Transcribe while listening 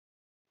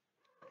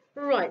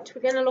Right,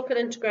 we're going to look at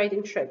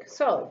integrating trig.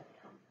 So,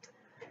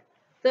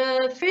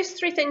 the first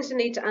three things you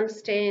need to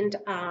understand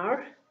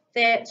are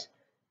that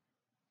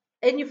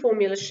in your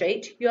formula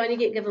sheet, you only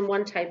get given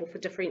one table for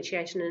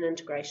differentiation and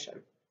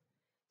integration.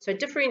 So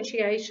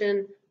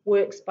differentiation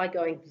works by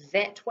going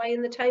that way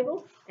in the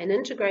table, and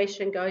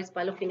integration goes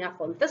by looking up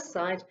on this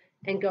side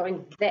and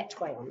going that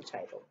way on the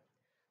table.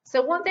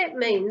 So what that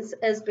means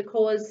is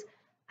because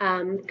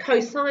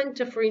cosine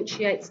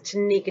differentiates to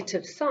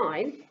negative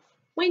sine,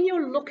 when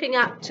you're looking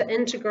up to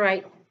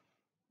integrate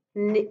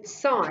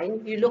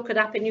sine, you look it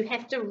up and you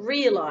have to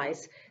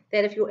realise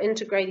that if you're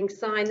integrating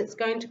sine, it's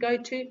going to go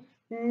to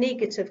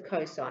negative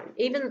cosine.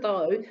 Even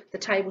though the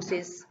table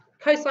says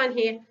cosine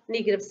here,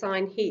 negative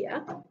sine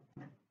here,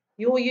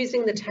 you're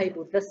using the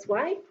table this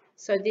way,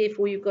 so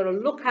therefore you've got to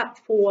look up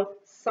for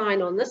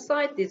sine on this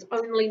side. There's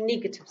only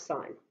negative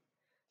sine.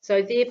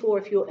 So therefore,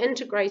 if you're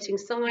integrating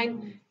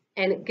sine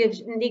and it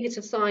gives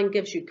negative sine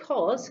gives you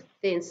cos,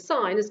 then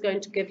sine is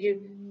going to give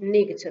you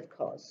negative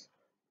cos.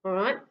 All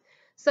right.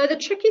 So the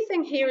tricky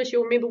thing here is,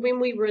 you'll remember when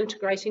we were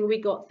integrating, we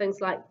got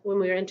things like, when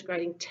we were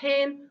integrating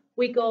tan,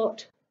 we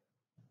got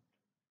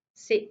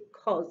sec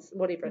cos,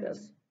 whatever it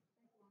is.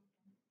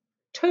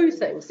 Two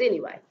things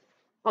anyway.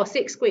 Oh,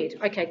 sec squared.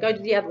 Okay, go to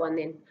the other one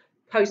then,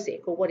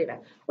 cosec or whatever.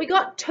 We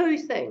got two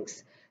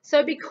things.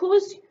 So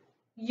because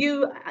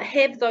you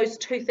have those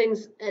two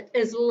things, it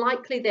is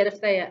likely that if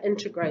they are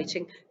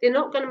integrating, they're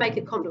not going to make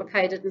it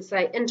complicated and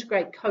say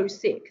integrate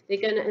cosec.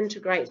 They're going to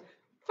integrate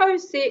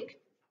cosec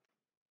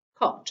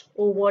cot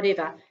or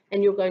whatever,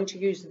 and you're going to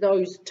use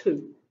those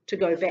two to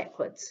go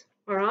backwards.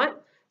 All right,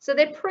 so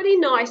they're pretty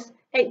nice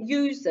at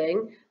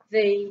using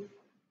the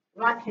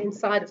right hand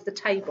side of the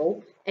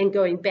table and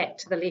going back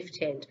to the left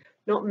hand,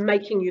 not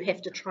making you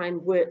have to try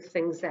and work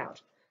things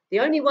out. The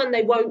only one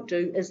they won't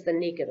do is the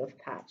negative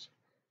part.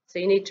 So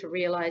you need to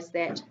realize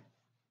that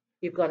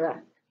you've got to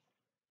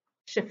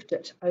shift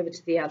it over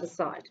to the other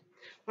side.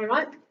 All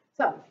right,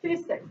 so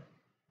first thing,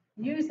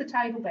 use the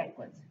table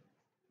backwards.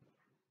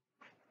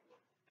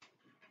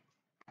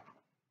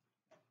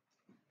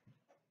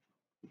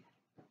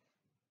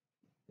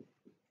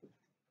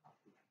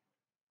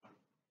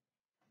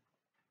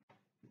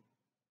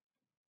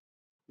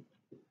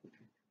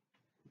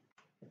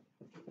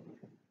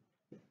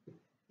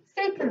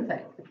 Second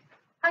thing,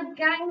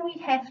 again,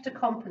 we have to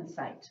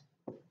compensate.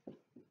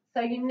 So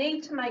you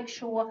need to make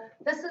sure,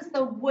 this is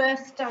the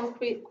worst done,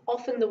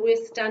 often the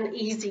worst done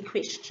easy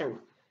question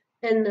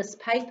in this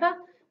paper,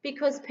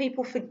 because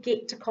people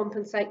forget to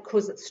compensate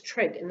because it's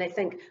trig and they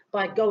think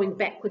by going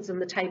backwards in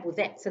the table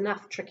that's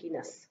enough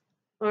trickiness.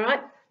 All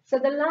right, so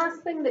the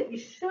last thing that you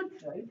should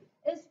do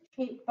is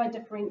check by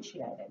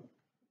differentiating.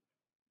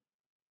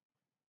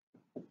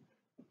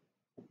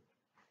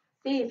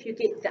 See if you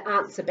get the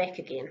answer back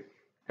again.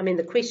 I mean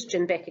the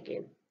question back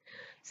again.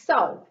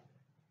 So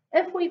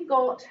if we've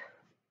got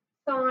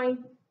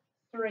sine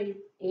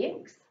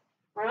 3x,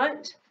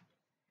 right,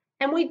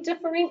 and we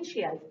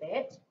differentiate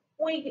that,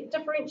 we get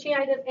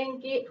differentiated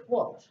and get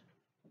what?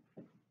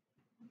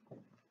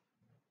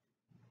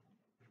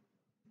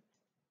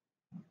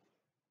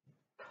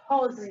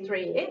 Cos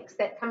 3x,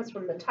 that comes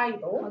from the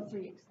table, cos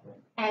 3x,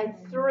 and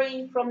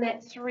 3 from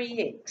that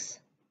 3x.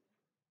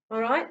 All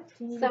right?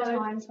 Can you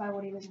times by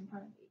whatever's in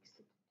front of x?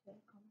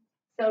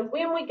 So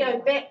when we go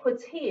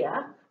backwards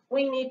here,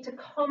 we need to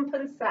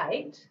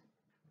compensate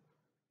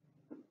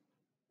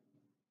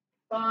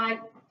by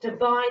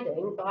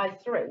dividing by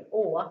 3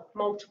 or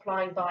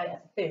multiplying by a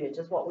third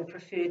is what we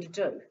prefer to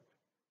do.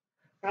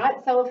 Right?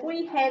 So if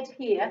we had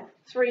here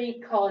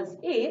 3 cos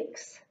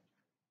x,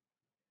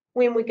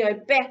 when we go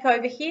back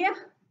over here,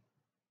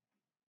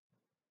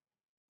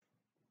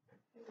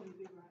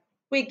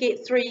 we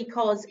get 3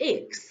 cos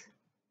x,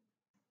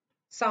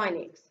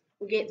 sine x.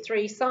 We get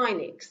 3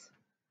 sine x.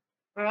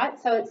 All right,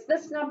 so it's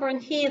this number in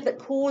here that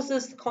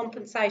causes the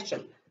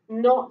compensation,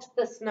 not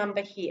this number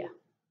here.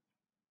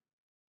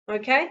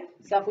 Okay,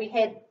 so if we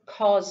had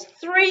cos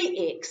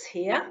 3x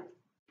here,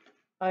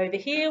 over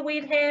here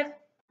we'd have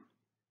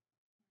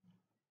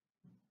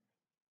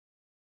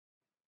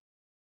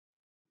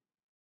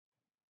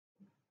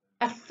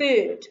a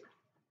third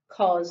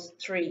cos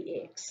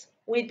 3x.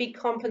 We'd be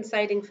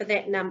compensating for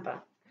that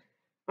number.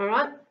 All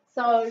right,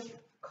 so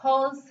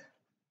cos.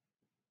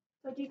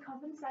 So do you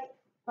compensate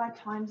by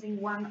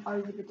timesing 1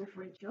 over the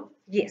differential?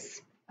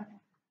 Yes. Okay.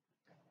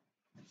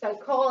 So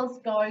cos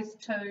goes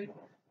to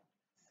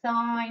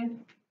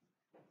sine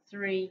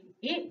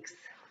 3x,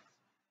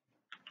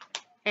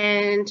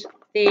 and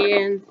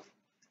then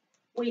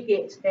we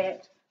get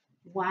that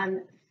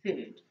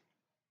 1/3.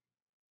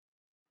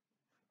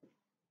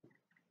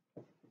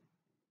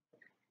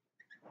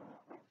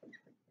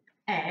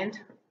 And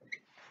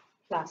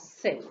plus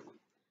c.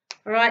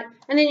 All right,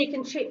 and then you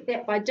can check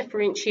that by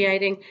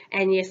differentiating,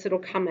 and yes, it'll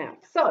come out.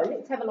 So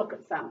let's have a look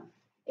at some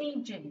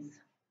EGs.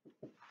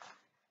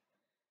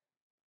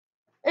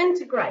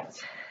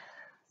 Integrate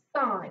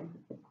sine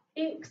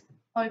x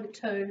over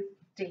 2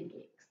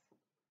 dx.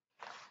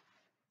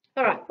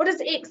 All right, what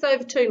does x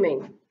over 2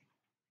 mean?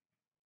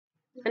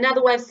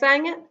 Another way of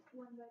saying it?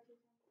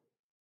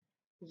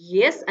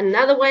 Yes,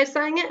 another way of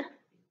saying it.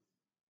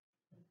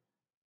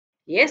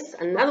 Yes,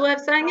 another way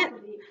of saying it.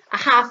 A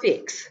half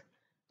x.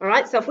 All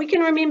right, so if we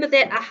can remember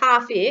that a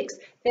half x,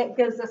 that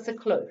gives us a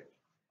clue.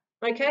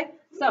 Okay,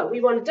 so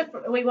we want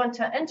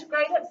to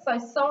integrate it. So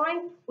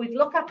sine, we'd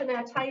look up in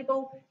our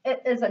table,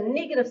 it is a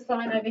negative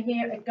sign over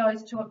here, it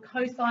goes to a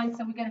cosine,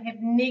 so we're going to have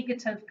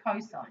negative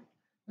cosine.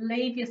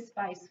 Leave your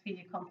space for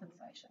your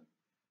compensation.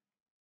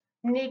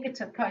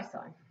 Negative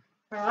cosine,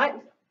 all right?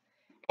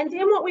 And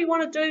then what we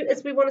want to do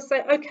is we want to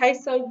say, okay,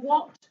 so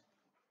what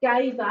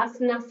gave us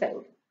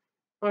nothing,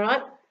 all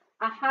right?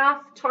 A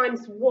half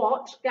times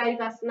what gave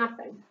us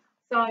nothing.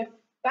 So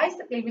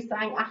basically we're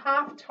saying a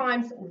half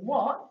times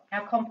what,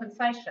 our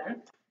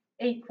compensation,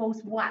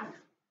 equals 1,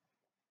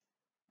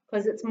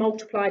 because it's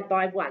multiplied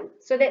by 1.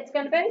 So that's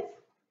going to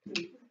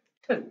be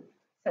 2.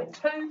 So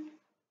 2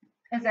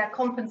 is our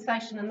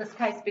compensation in this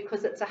case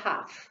because it's a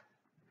half.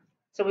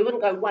 So we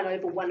wouldn't go 1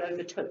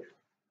 over 2,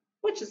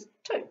 which is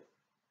 2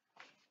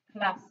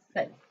 plus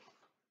C.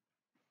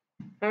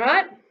 All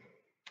right?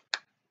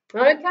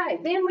 Okay,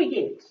 then we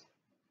get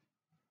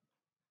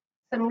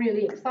some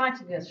really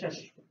exciting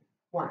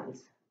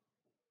ones.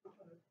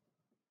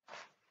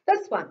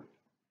 This one.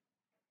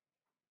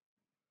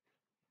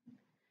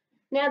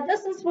 Now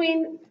this is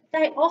when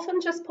they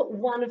often just put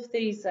one of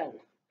these in.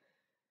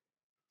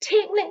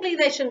 Technically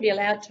they shouldn't be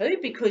allowed to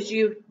because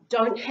you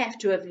don't have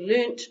to have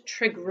learnt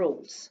trig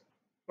rules,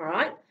 all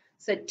right?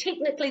 So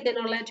technically they're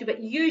not allowed to,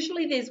 but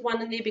usually there's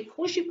one in there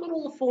because you've got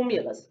all the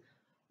formulas.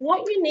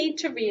 What you need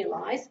to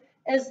realise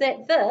is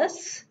that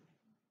this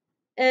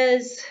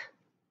is,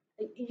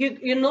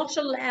 you're not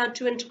allowed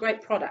to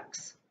integrate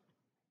products.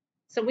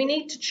 So we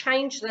need to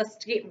change this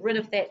to get rid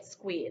of that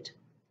squared,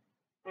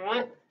 all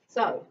right?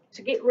 So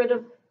to get rid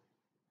of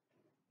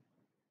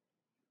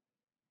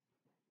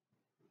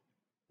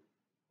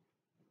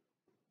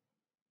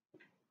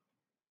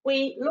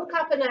we look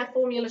up in our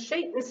formula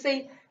sheet and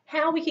see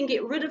how we can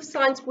get rid of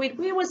sine squared.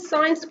 Where was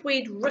sine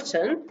squared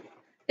written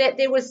that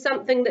there was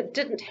something that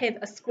didn't have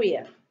a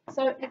square?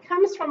 So it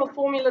comes from a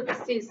formula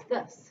that says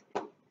this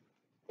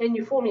in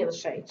your formula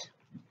sheet.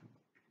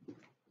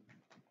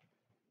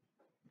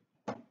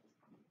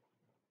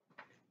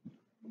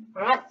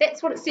 All right,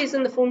 that's what it says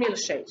in the formula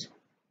sheet.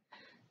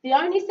 The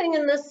only thing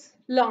in this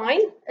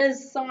line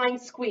is sine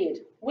squared.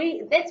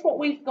 That's what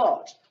we've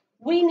got.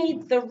 We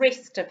need the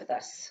rest of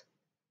this.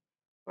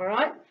 All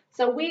right,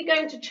 so we're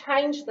going to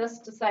change this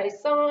to say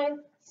sine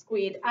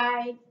squared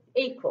A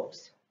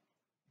equals.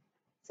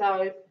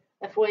 So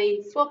if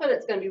we swap it,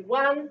 it's going to be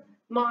 1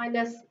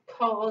 minus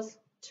cos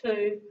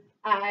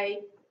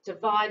 2A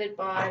divided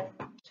by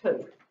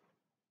 2.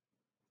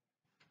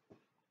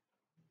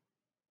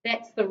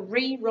 That's the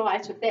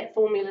rewrite of that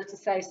formula to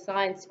say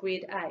sine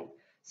squared A.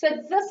 So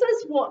this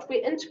is what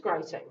we're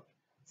integrating.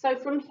 So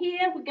from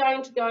here, we're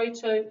going to go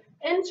to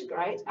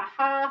integrate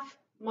a half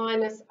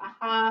minus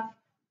a half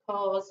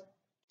cos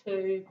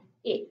 2x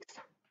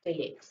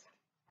dx.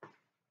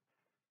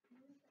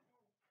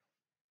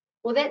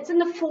 Well, that's in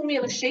the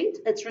formula sheet.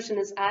 It's written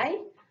as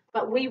A,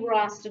 but we were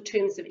asked in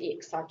terms of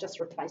x. I've just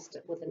replaced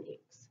it with an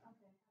x.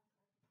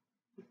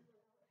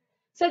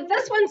 So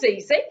this one's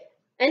easy.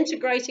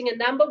 Integrating a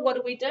number,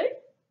 what do?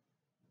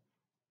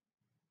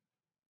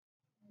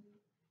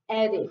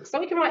 Add x. So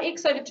we can write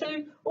x over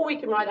 2, or we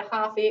can write a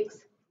half x.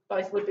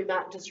 Both would be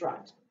marked as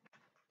right.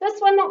 This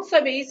one, not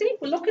so easy.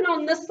 We're looking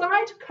on this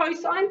side.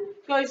 Cosine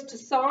goes to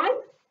sine.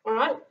 All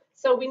right.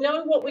 So we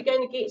know what we're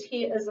going to get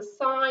here is a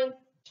sine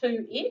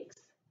 2x.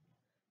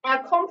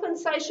 Our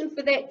compensation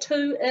for that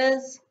 2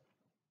 is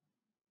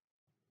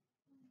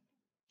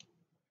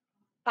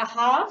a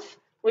half.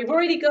 We've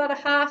already got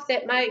a half.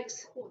 That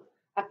makes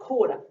a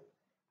quarter.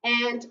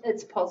 And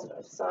it's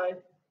positive.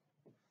 So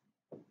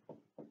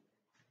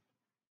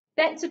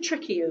that's a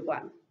trickier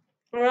one.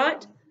 All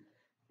right.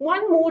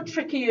 One more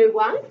trickier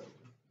one.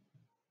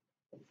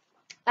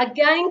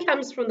 Again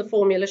comes from the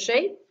formula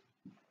sheet.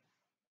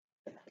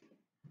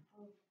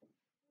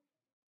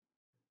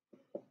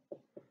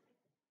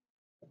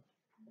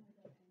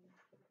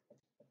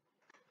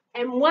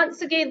 And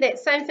once again, that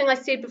same thing I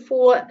said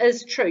before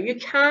is true. You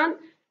can't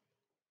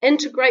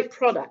integrate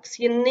products.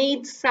 You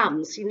need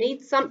sums. You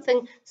need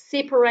something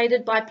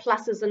separated by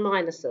pluses and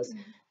minuses.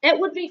 It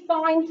would be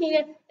fine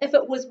here if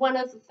it was one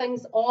of the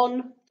things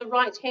on the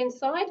right-hand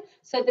side.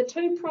 So the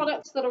two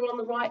products that are on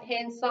the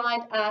right-hand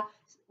side are,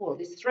 well,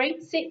 there's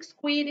 3, sec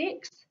squared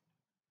x.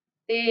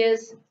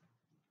 There's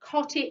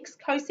cot x,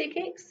 cosec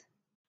x.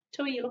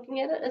 Are you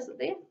looking at it? Is it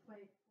there?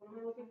 Wait, what am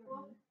I looking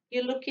for?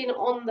 You're looking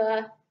on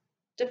the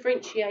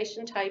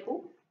differentiation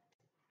table.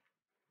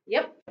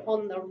 Yep,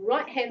 on the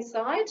right-hand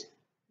side,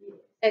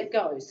 it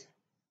goes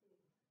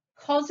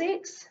cos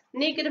x,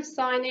 negative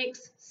sine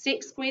x,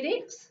 sec squared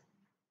x.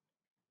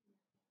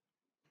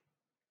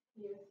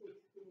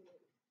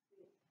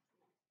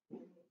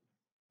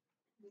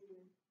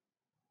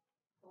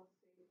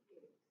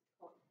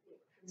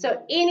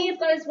 So any of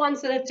those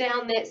ones that are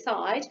down that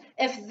side,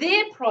 if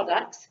they're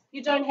products,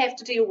 you don't have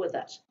to deal with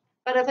it.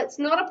 But if it's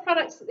not a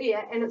product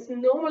there, and it's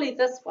normally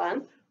this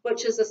one,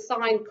 which is a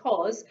sine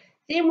cos,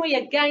 then we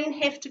again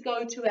have to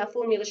go to our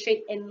formula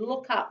sheet and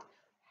look up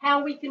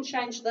how we can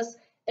change this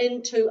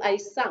into a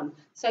sum.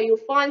 So you'll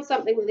find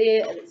something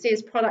there that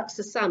says products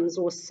of sums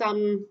or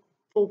sum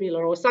formula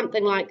or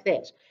something like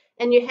that.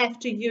 And you have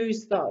to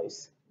use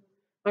those.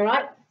 All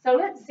right, so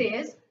it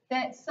says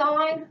that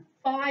sine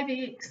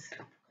 5x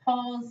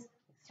cos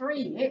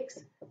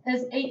 3x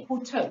is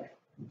equal to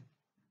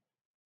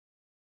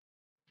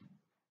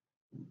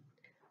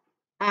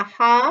a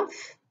half.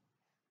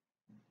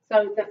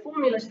 So the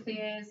formula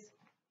says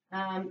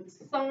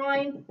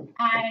sine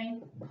A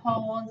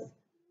cos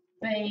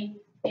B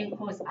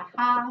equals a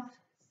half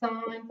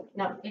sine,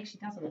 no, it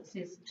actually doesn't, it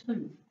says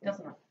 2,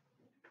 doesn't it?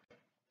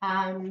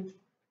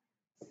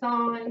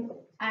 Sine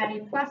A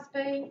plus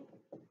B,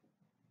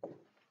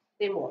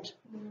 then what?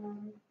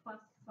 Plus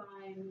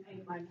sine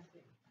A minus B.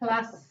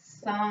 Plus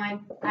sine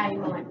A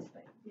minus B.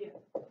 Yeah.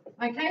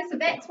 Okay, so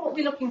that's what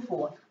we're looking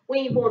for.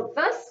 We want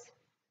this,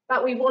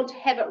 but we want to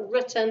have it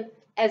written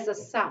as a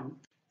sum.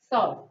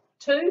 So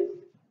 2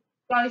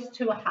 goes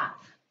to a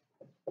half.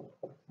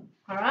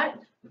 All right,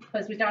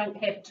 because we don't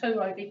have 2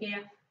 over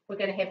here, we're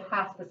going to have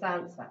half this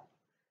answer.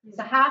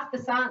 So half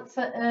this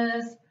answer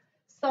is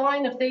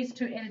sine of these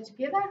two added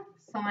together,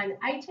 sine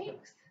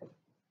 8x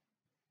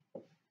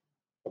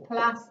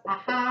plus a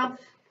half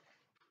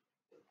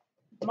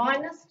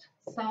minus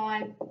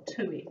sine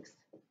 2x.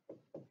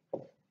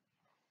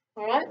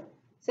 All right,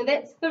 so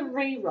that's the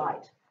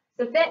rewrite.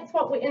 So that's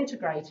what we're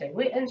integrating.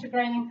 We're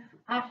integrating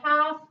a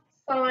half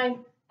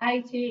sine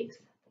 8x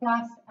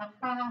plus a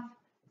half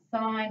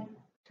sine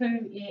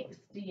 2x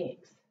dx.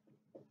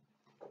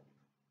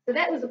 So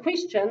that was a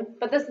question,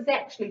 but this is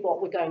actually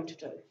what we're going to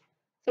do.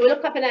 So we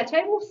look up in our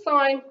table,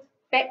 sine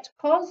back to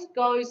cos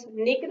goes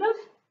negative.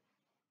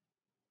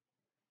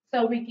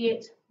 So we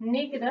get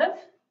negative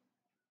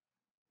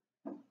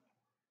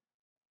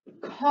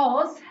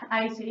cos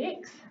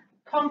 8x,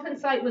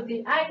 compensate with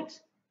the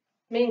 8,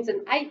 means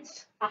an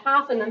 8th, a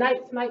half and an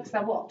 8th makes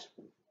a what?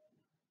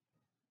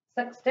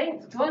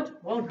 16th, good,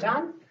 well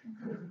done.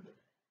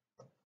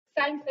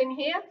 Same thing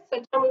here,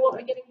 so tell me what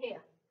we're getting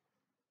here.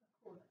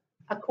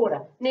 A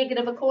quarter,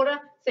 negative a quarter,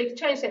 so you can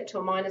change that to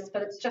a minus,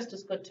 but it's just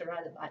as good to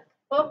write it like,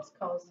 oops,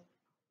 cos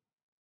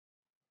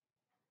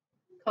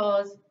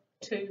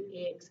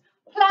 2x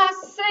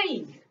plus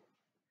c.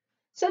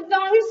 So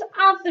those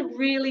are the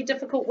really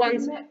difficult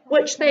ones,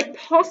 which they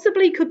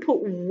possibly could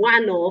put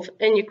one of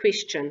in your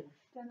question.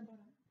 Down the bottom.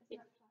 Is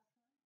that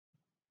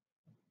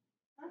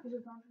plus? Because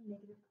we've gone from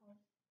negative cos.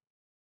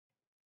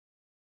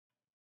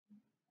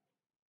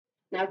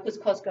 No, because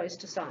cos goes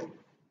to sine.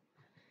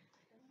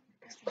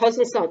 Cos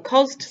and sine.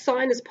 Cos to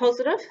sine is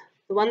positive.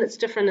 The one that's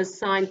different is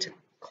sine to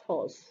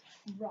cos.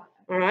 Right.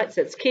 All right,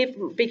 so it's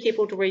careful, be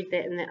careful to read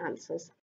that in the answers.